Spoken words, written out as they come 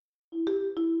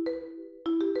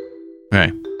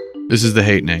This is the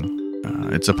Hatening.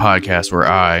 It's a podcast where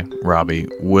I, Robbie,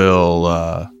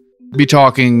 will be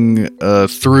talking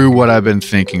through what I've been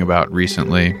thinking about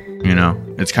recently. You know,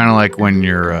 it's kind of like when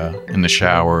you're in the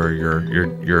shower, or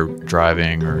you're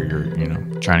driving, or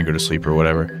you're trying to go to sleep or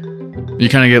whatever. You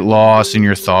kind of get lost in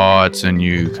your thoughts, and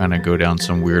you kind of go down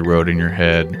some weird road in your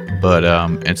head. But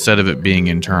instead of it being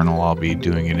internal, I'll be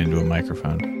doing it into a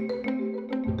microphone.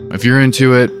 If you're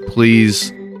into it,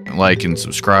 please like and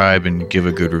subscribe and give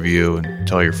a good review and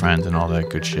tell your friends and all that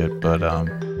good shit. But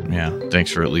yeah,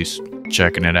 thanks for at least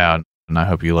checking it out, and I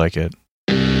hope you like it.